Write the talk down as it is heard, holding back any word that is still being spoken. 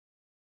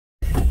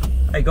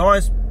Hey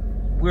guys,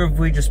 where have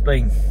we just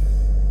been?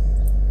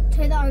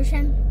 To the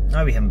ocean.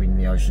 No, we haven't been in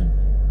the ocean.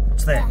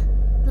 What's that?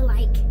 The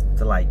lake.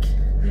 The lake.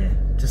 Yeah,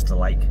 just a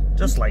lake.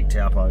 Just Lake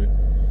Taupo.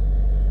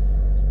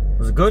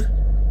 Was it good?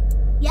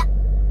 Yeah.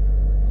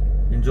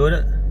 You enjoyed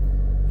it?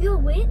 You're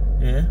wet.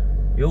 Yeah,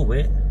 you're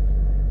wet.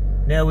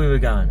 Now where we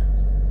going?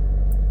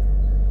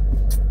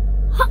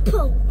 Hot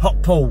pool.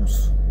 Hot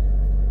pools.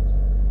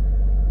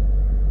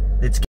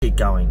 Let's get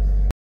going.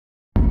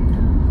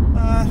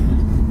 I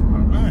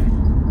don't know.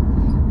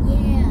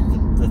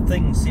 Yeah. The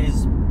thing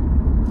says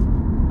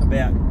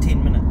about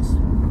 10 minutes.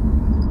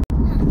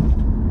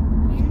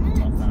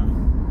 Not far.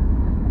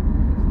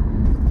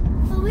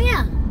 Oh,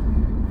 where?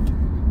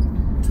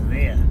 To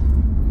there.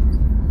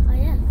 Oh,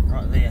 yeah.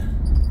 Right there.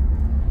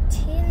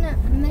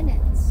 10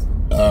 minutes.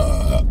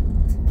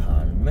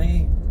 Pardon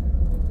me.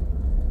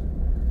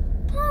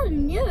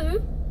 Pardon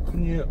you?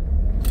 Yeah.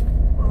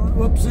 Right,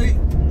 whoopsie.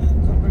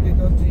 It's a pretty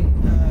dodgy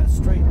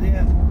street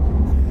there.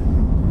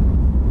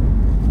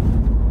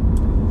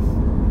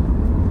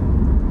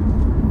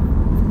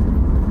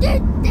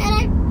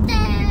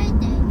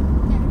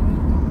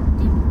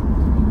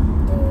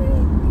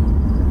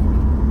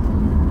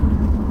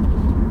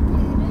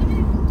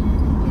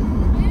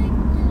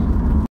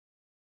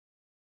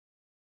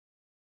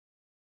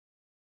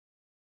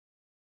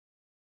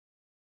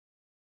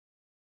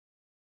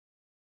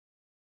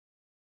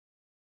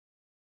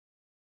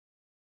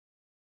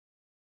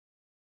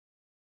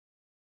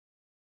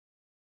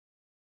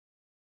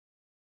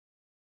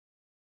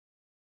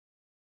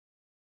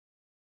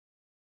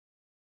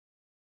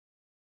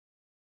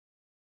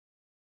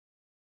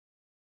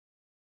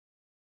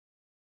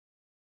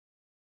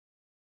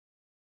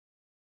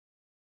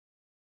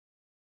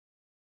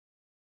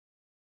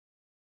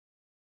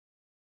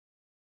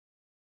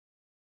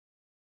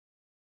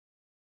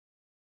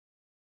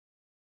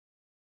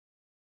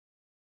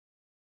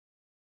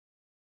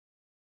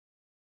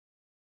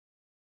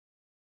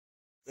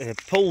 They're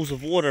pools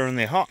of water and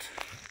they're hot.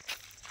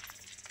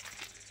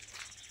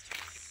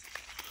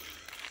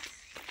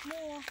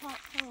 More hot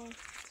pools.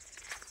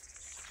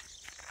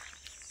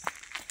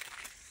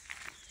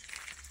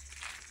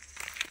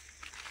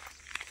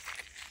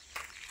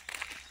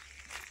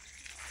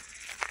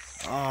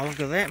 Oh, look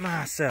at that,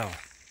 Marcel.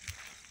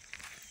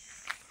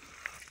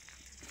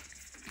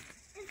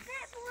 Is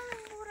that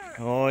boiling water?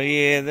 Oh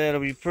yeah,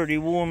 that'll be pretty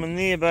warm in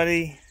there,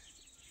 buddy.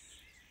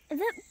 Is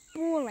it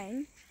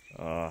boiling?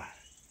 Oh,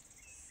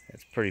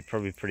 it's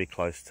probably pretty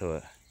close to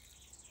it.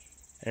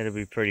 It'll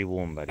be pretty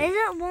warm, buddy. Is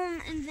it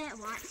warm in that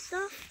white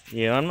stuff?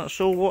 Yeah, I'm not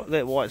sure what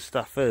that white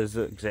stuff is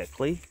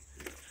exactly.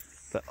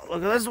 But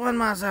look at this one,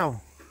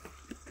 Marcel.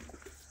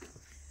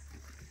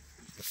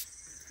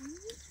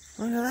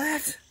 Look at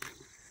that.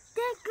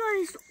 That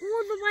goes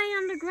all the way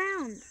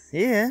underground.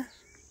 Yeah.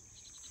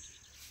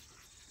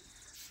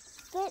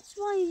 That's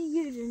why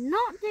you do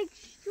not dig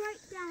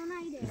straight down,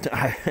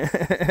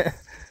 either.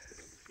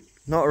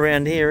 Not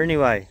around here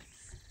anyway.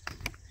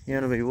 You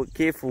want to be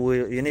careful.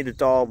 You need a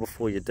dial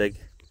before you dig.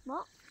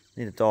 What?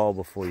 You need a dial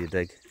before you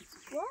dig.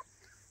 What?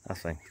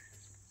 Nothing.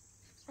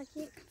 I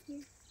can't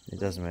hear. It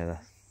doesn't matter.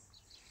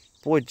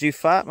 Boy, did you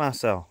fart,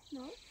 Marcel?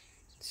 No.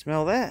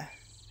 Smell that?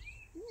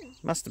 Yeah.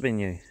 Must have been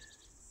you.